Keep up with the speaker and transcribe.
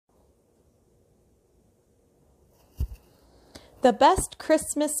The Best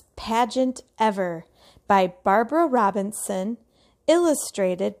Christmas Pageant Ever by Barbara Robinson,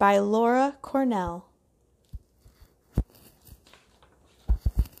 illustrated by Laura Cornell.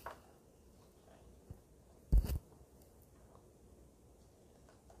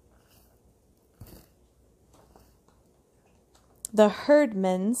 The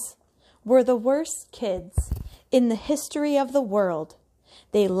Herdmans were the worst kids in the history of the world.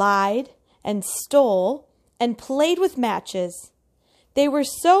 They lied and stole and played with matches. They were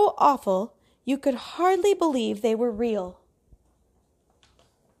so awful you could hardly believe they were real.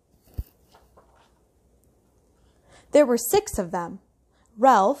 There were 6 of them: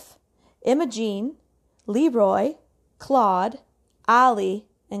 Ralph, Imogene, Leroy, Claude, Ollie,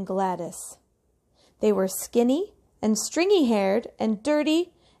 and Gladys. They were skinny and stringy-haired and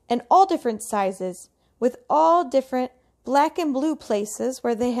dirty and all different sizes, with all different black and blue places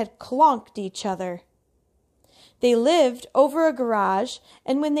where they had clonked each other. They lived over a garage,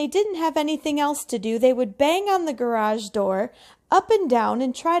 and when they didn't have anything else to do, they would bang on the garage door up and down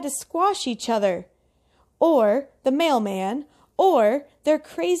and try to squash each other, or the mailman, or their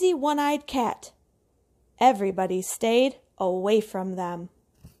crazy one-eyed cat. Everybody stayed away from them.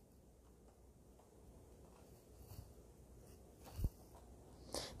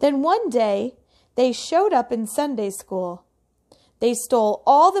 Then one day, they showed up in Sunday school. They stole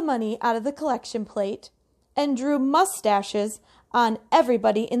all the money out of the collection plate and drew mustaches on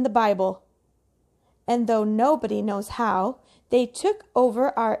everybody in the Bible. And though nobody knows how, they took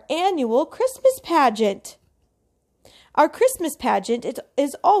over our annual Christmas pageant. Our Christmas pageant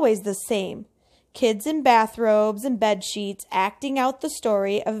is always the same. Kids in bathrobes and bed sheets acting out the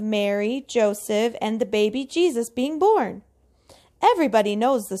story of Mary, Joseph, and the baby Jesus being born. Everybody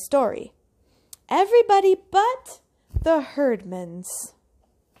knows the story. Everybody but the Herdmans.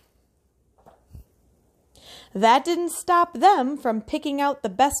 That didn't stop them from picking out the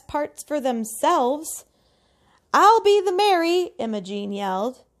best parts for themselves. "I'll be the Mary," Imogene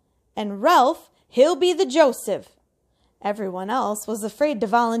yelled. "And Ralph, he'll be the Joseph." Everyone else was afraid to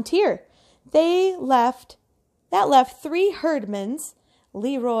volunteer. That left 3 Herdmans,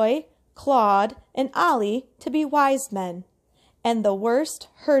 Leroy, Claude, and Ollie, to be wise men, and the worst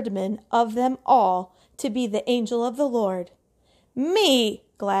herdman of them all to be the angel of the Lord. "Me,"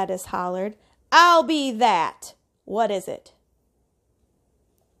 Gladys hollered. "I'll be that. What is it?"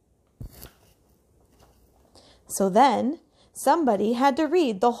 So then somebody had to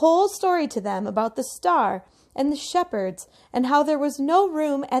read the whole story to them about the star and the shepherds, and how there was no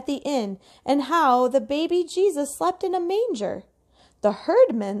room at the inn, and how the baby Jesus slept in a manger. The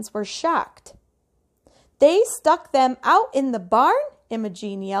Herdmans were shocked. "They stuck them out in the barn?"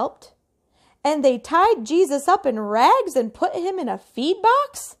 Imogene yelped. "And they tied Jesus up in rags and put him in a feed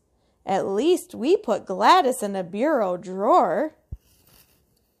box? At least we put Gladys in a bureau drawer."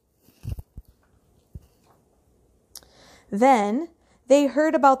 Then they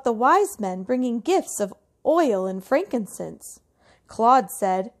heard about the wise men bringing gifts of oil and frankincense. Claude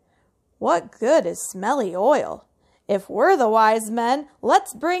said, "What good is smelly oil? If we're the wise men,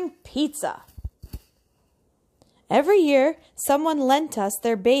 let's bring pizza." Every year, someone lent us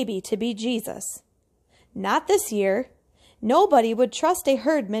their baby to be Jesus. Not this year. Nobody would trust a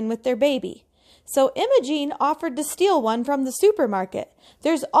herdman with their baby. So Imogene offered to steal one from the supermarket.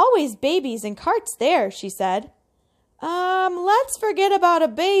 "There's always babies in carts there," she said. Let's forget about a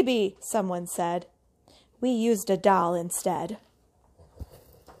baby," someone said. We used a doll instead.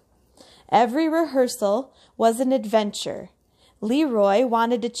 Every rehearsal was an adventure. Leroy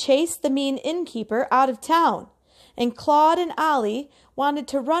wanted to chase the mean innkeeper out of town, and Claude and Ollie wanted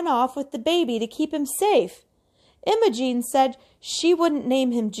to run off with the baby to keep him safe. Imogene said she wouldn't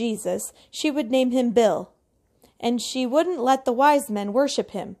name him Jesus, she would name him Bill, and she wouldn't let the wise men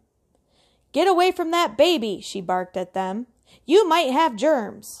worship him. "Get away from that baby," she barked at them. "You might have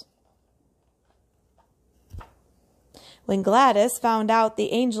germs." When Gladys found out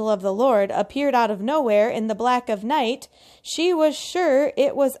the angel of the Lord appeared out of nowhere in the black of night, she was sure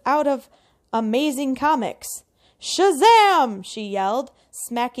it was out of Amazing Comics. "Shazam!" she yelled,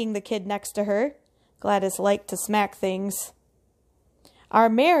 smacking the kid next to her. Gladys liked to smack things. Our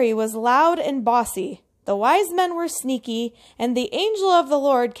Mary was loud and bossy. The wise men were sneaky, and the angel of the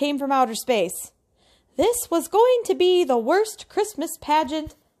Lord came from outer space. This was going to be the worst Christmas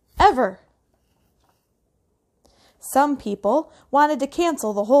pageant ever. Some people wanted to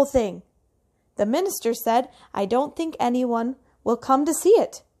cancel the whole thing. The minister said, "I don't think anyone will come to see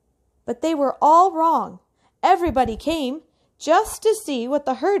it." But they were all wrong. Everybody came just to see what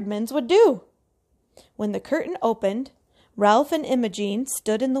the Herdmans would do. When the curtain opened, Ralph and Imogene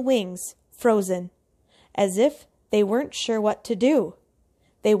stood in the wings, frozen, as if They weren't sure what to do.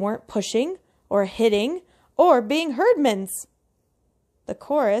 They weren't pushing or hitting or being herdmans. The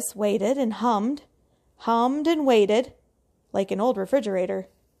chorus waited and hummed and waited, like an old refrigerator.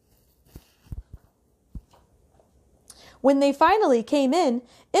 When they finally came in,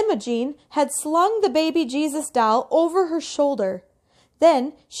 Imogene had slung the baby Jesus doll over her shoulder.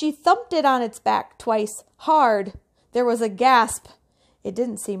 Then she thumped it on its back twice, hard. There was a gasp. It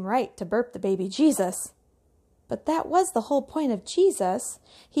didn't seem right to burp the baby Jesus. But that was the whole point of Jesus.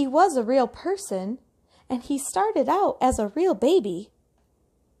 He was a real person, and he started out as a real baby.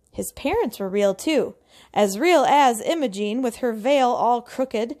 His parents were real too, as real as Imogene with her veil all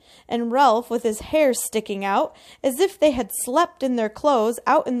crooked, and Ralph with his hair sticking out, as if they had slept in their clothes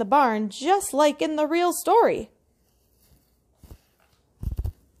out in the barn, just like in the real story.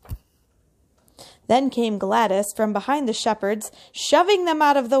 Then came Gladys from behind the shepherds, shoving them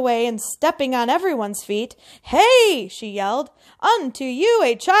out of the way and stepping on everyone's feet. "Hey!" she yelled. "Unto you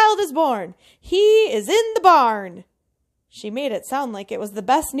a child is born. He is in the barn." She made it sound like it was the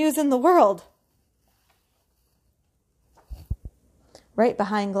best news in the world. Right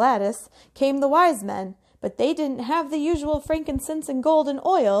behind Gladys came the wise men, but they didn't have the usual frankincense and gold and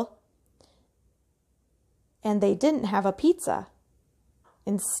oil, and they didn't have a pizza.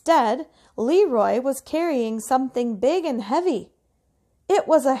 Instead, Leroy was carrying something big and heavy. It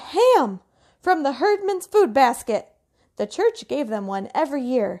was a ham from the herdman's food basket. The church gave them one every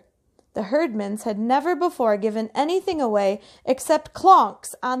year. The herdmans had never before given anything away except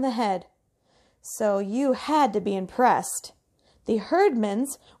clonks on the head. So you had to be impressed. The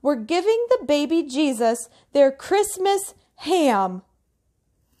herdmans were giving the baby Jesus their Christmas ham.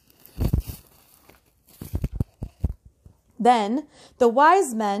 Then the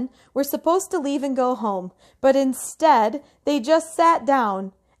wise men were supposed to leave and go home, but instead they just sat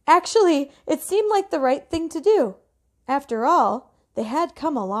down. Actually, it seemed like the right thing to do. After all, they had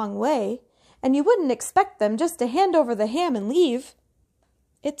come a long way, and you wouldn't expect them just to hand over the ham and leave.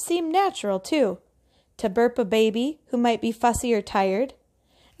 It seemed natural, too, to burp a baby who might be fussy or tired,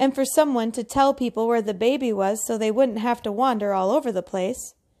 and for someone to tell people where the baby was so they wouldn't have to wander all over the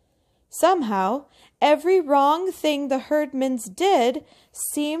place. Somehow, every wrong thing the herdmans did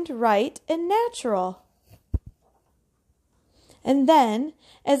seemed right and natural. And then,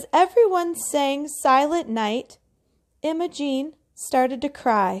 as everyone sang Silent Night, Imogene started to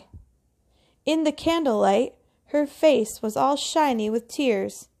cry. In the candlelight, her face was all shiny with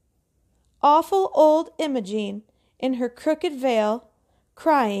tears. Awful old Imogene, in her crooked veil,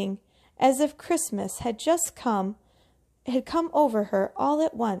 crying as if Christmas had just come over her all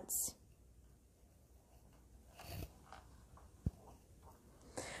at once.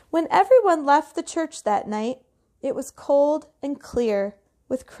 When everyone left the church that night, it was cold and clear,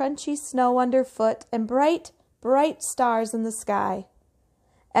 with crunchy snow underfoot and bright, bright stars in the sky.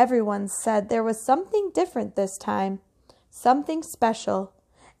 Everyone said there was something different this time, something special,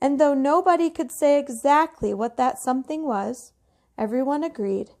 and though nobody could say exactly what that something was, everyone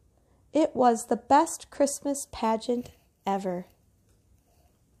agreed it was the best Christmas pageant ever.